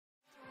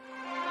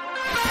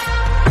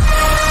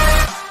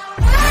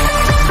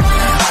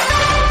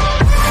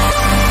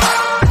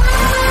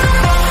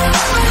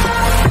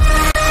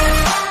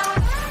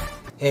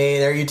Hey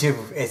there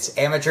YouTube, it's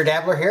Amateur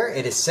Dabbler here.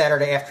 It is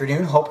Saturday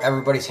afternoon. Hope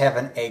everybody's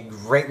having a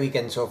great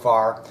weekend so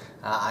far.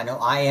 I know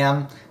I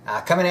am.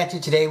 Coming at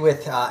you today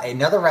with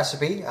another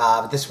recipe.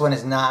 This one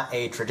is not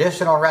a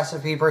traditional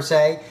recipe per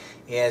se,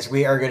 as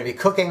we are going to be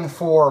cooking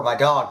for my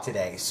dog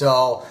today.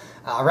 So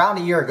around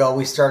a year ago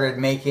we started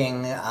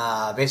making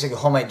basically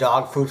homemade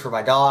dog food for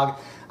my dog.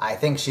 I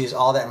think she's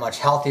all that much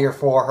healthier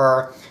for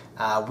her.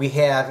 We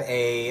have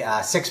a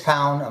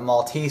 6-pound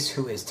Maltese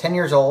who is 10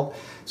 years old.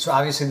 So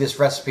obviously this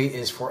recipe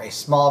is for a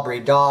small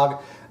breed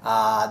dog.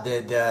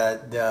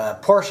 The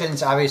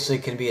portions obviously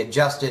can be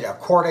adjusted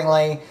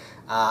accordingly.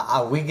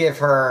 We give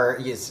her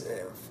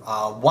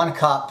 1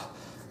 cup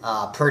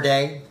per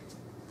day.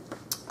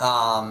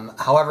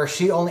 However,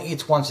 she only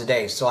eats once a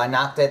day, so I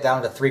knocked that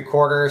down to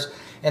 3/4.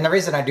 And the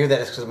reason I do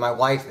that is because my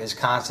wife is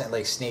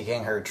constantly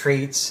sneaking her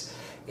treats.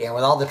 And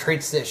with all the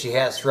treats that she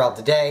has throughout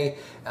the day,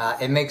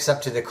 it makes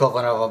up to the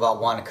equivalent of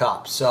about 1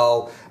 cup.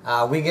 So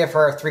we give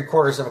her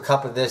 3/4 of a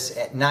cup of this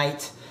at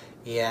night,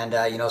 and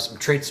some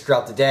treats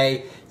throughout the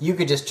day. You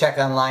could just check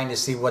online to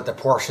see what the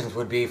portions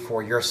would be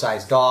for your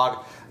size dog.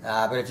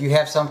 But if you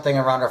have something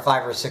around a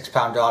 5 or 6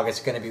 pound dog, it's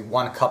going to be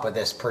 1 cup of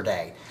this per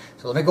day.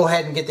 So let me go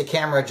ahead and get the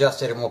camera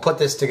adjusted, and we'll put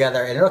this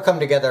together, and it'll come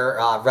together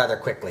rather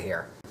quickly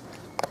here.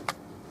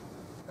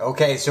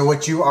 Okay, so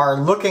what you are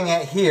looking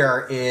at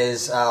here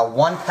is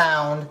 1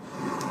 pound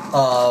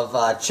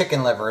of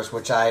chicken livers,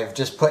 which I've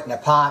just put in a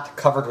pot,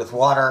 covered with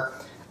water,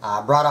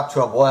 brought up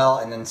to a boil,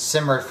 and then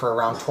simmered for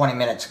around 20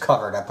 minutes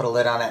covered. I put a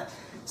lid on it,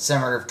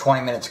 simmered for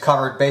 20 minutes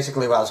covered,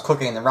 basically while I was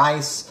cooking the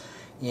rice.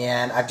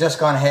 And I've just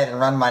gone ahead and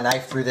run my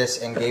knife through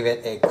this and gave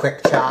it a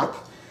quick chop.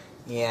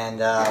 And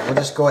we'll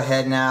just go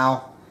ahead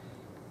now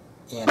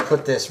and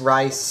put this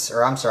rice,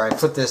 or I'm sorry,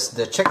 put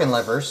the chicken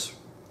livers,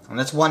 and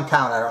that's 1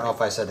 pound, I don't know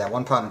if I said that,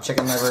 1 pound of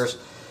chicken livers,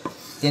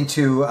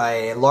 into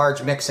a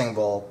large mixing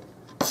bowl.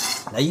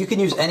 Now you can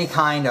use any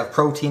kind of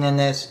protein in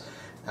this.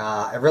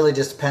 It really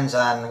just depends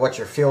on what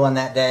you're feeling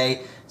that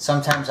day.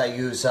 Sometimes I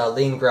use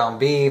lean ground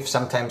beef,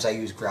 sometimes I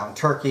use ground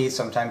turkey,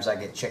 sometimes I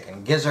get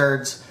chicken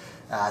gizzards,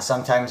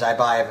 sometimes I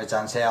buy, if it's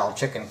on sale,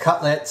 chicken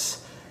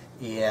cutlets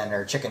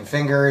or chicken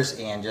fingers,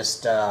 and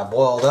just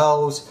boil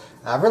those.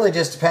 Really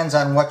just depends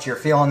on what you're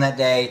feeling that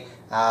day,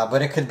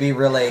 but it could be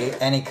really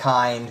any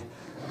kind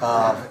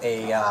of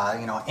a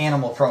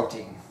animal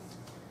protein.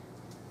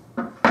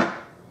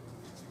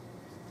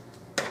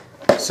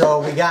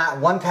 So we got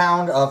 1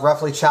 pound of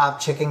roughly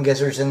chopped chicken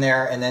gizzards in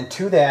there, and then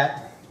to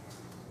that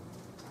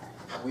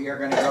we are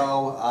going to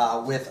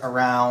go with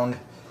around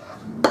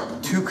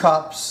 2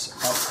 cups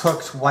of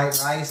cooked white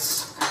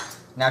rice.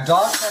 Now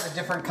dogs have a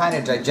different kind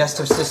of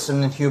digestive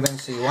system than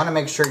humans, so you want to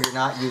make sure you're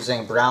not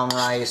using brown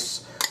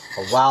rice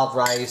or wild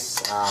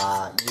rice.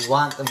 You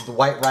want the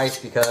white rice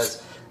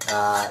because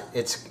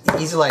it's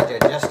easily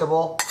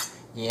digestible,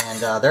 and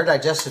their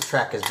digestive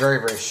tract is very,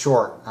 very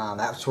short.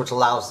 That's what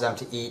allows them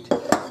to eat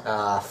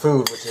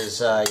food, which is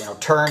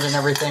turned and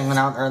everything when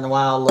out there in the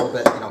wild, a little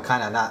bit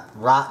kind of not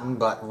rotten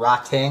but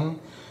rotting,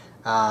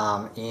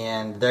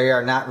 and they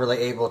are not really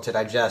able to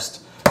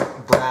digest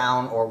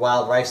brown or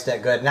wild rice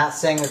that good. Not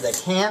saying that they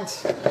can't,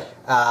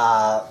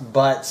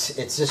 but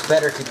it's just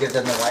better to give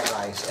them the white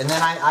rice. And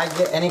then I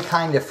get any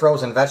kind of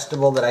frozen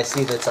vegetable that I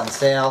see that's on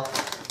sale.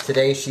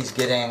 Today she's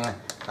getting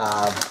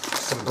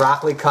some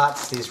broccoli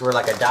cuts. These were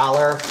like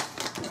 $1.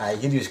 You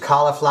can use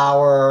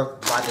cauliflower,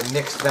 buy the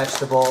mixed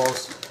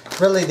vegetables.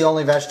 Really the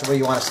only vegetable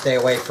you want to stay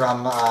away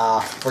from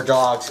for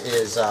dogs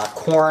is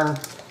corn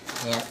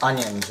and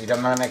onions. You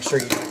don't want to make sure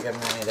you don't give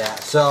them any of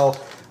that. So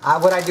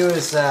what I do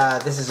is,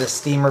 this is a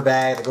steamer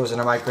bag that goes in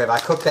a microwave. I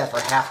cook that for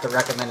half the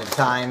recommended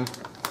time.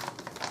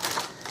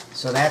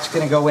 So that's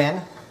going to go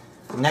in.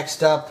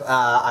 Next up,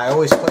 I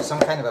always put some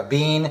kind of a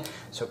bean.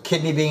 So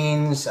kidney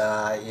beans,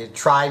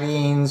 tri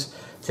beans.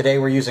 Today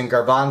we're using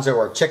garbanzo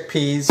or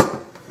chickpeas.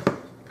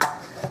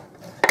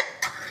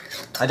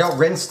 I don't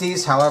rinse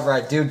these, however,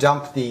 I do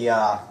dump the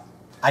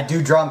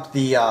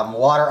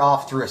water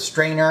off through a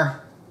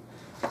strainer,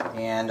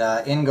 and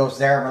in goes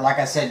there. But like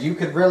I said, you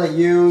could really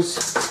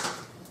use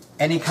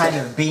any kind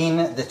of bean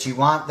that you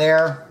want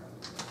there.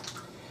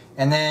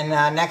 And then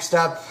next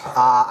up,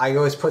 I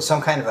always put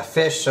some kind of a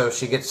fish, so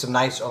she gets some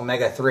nice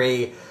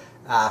omega-3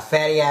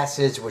 fatty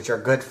acids, which are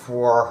good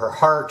for her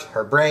heart,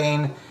 her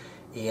brain,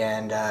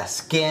 and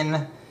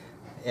skin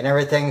and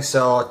everything.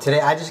 So today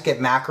I just get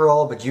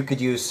mackerel, but you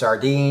could use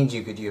sardines,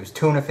 you could use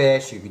tuna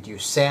fish, you could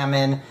use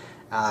salmon,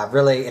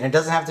 really, and it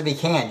doesn't have to be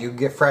canned. You can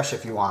get fresh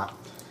if you want.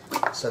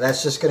 So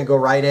that's just going to go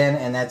right in,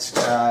 and that's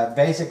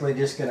basically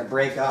just going to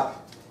break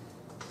up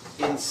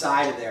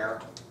inside of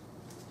there.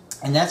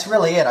 And that's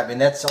really it. I mean,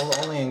 that's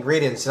the only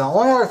ingredients. The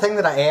only other thing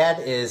that I add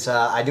is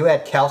I do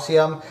add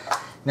calcium.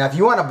 Now if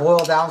you want to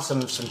boil down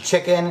some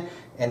chicken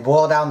and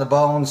boil down the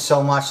bones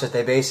so much that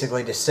they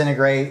basically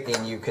disintegrate,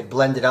 and you could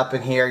blend it up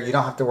in here, you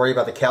don't have to worry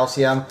about the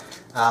calcium.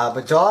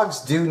 But dogs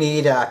do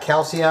need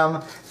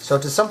calcium. So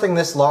to something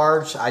this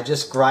large, I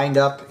just grind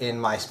up in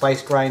my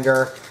spice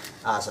grinder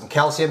some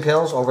calcium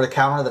pills over the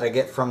counter that I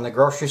get from the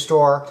grocery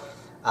store.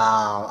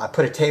 I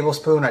put a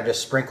tablespoon, I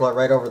just sprinkle it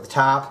right over the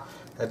top.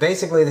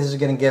 Basically, this is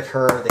going to give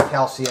her the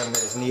calcium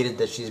that is needed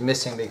that she's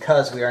missing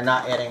because we are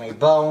not adding any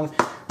bone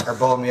or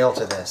bone meal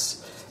to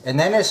this. And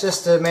then it's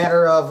just a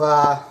matter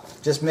of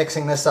just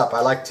mixing this up.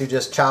 I like to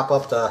just chop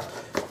up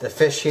the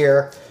fish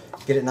here,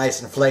 get it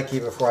nice and flaky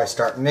before I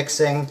start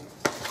mixing.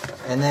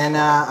 And then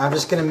I'm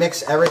just going to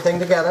mix everything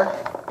together.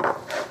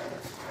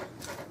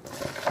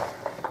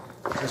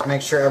 Just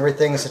make sure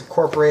everything is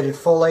incorporated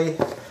fully.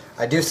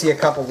 I do see a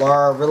couple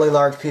really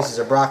large pieces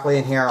of broccoli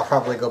in here. I'll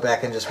probably go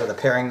back in just with a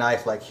paring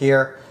knife like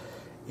here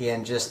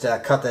and just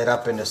cut that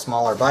up into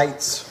smaller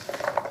bites.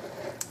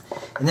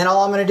 And then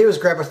all I'm going to do is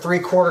grab a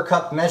 3/4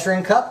 cup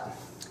measuring cup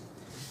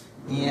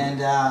and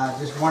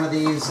just one of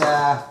these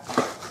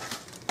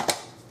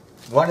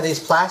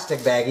plastic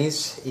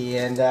baggies,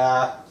 and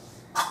I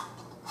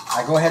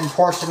go ahead and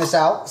portion this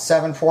out,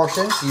 7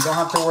 portions. You don't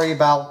have to worry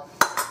about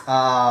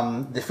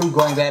the food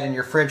going bad in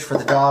your fridge for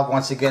the dog.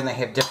 Once again, they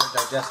have different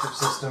digestive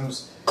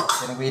systems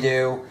than we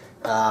do,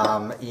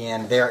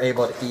 and they're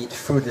able to eat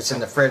food that's in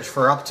the fridge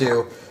for up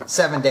to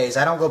 7 days.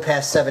 I don't go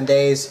past 7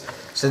 days,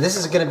 so this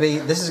is going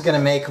to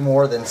make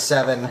more than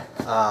seven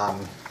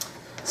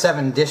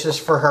dishes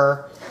for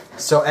her.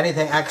 So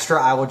anything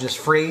extra, I will just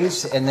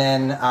freeze, and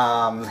then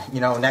you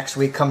know, next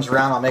week comes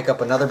around, I'll make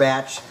up another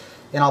batch.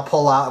 And I'll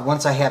pull out,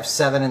 once I have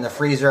 7 in the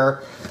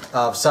freezer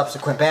of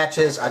subsequent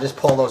batches, I just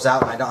pull those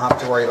out and I don't have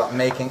to worry about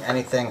making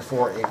anything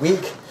for a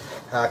week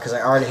because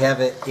I already have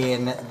it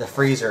in the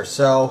freezer.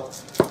 So,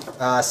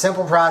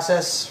 simple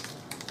process.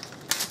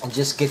 And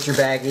just get your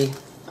baggie.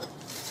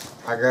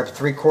 I grab a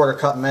 3/4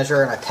 cup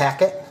measure and I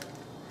tack it.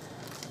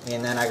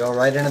 And then I go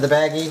right into the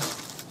baggie.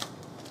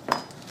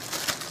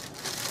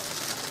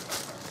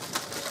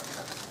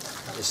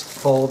 I just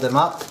fold them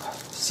up.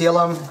 Seal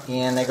them,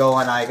 and they go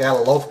in. I got a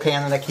loaf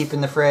pan that I keep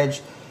in the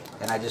fridge,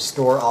 and I just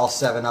store all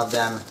 7 of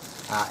them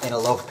in a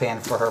loaf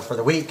pan for her for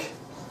the week.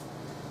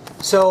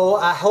 So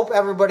I hope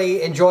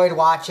everybody enjoyed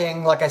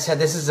watching. Like I said,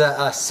 this is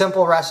a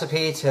simple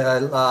recipe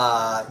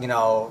to you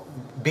know,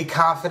 be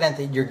confident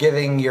that you're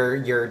giving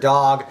your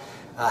dog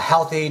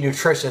healthy,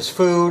 nutritious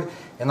food.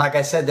 And like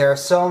I said, there are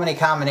so many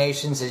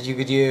combinations that you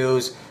could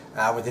use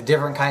with the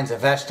different kinds of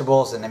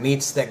vegetables and the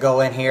meats that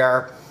go in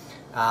here.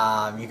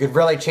 You could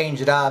really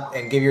change it up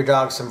and give your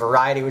dog some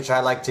variety, which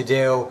I like to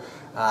do.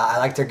 I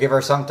like to give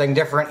her something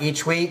different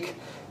each week,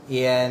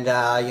 and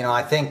you know,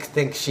 I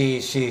think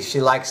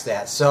she likes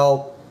that.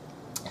 So,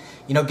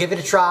 you know, give it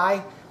a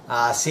try.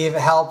 See if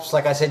it helps.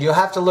 Like I said,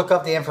 you'll have to look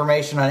up the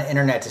information on the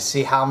internet to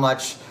see how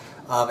much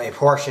of a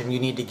portion you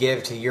need to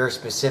give to your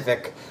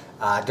specific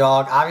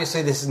dog.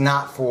 Obviously, this is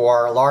not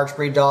for large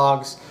breed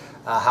dogs.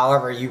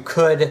 However, you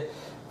could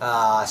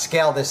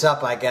scale this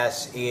up, I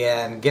guess,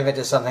 and give it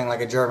to something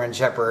like a German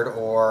Shepherd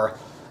or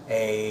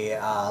a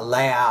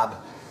Lab,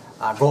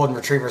 Golden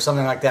Retriever,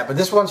 something like that. But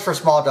this one's for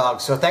small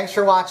dogs. So thanks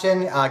for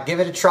watching. Give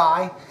it a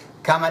try.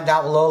 Comment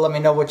down below. Let me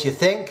know what you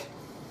think.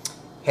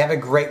 Have a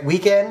great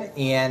weekend,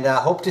 and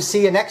hope to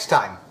see you next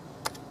time.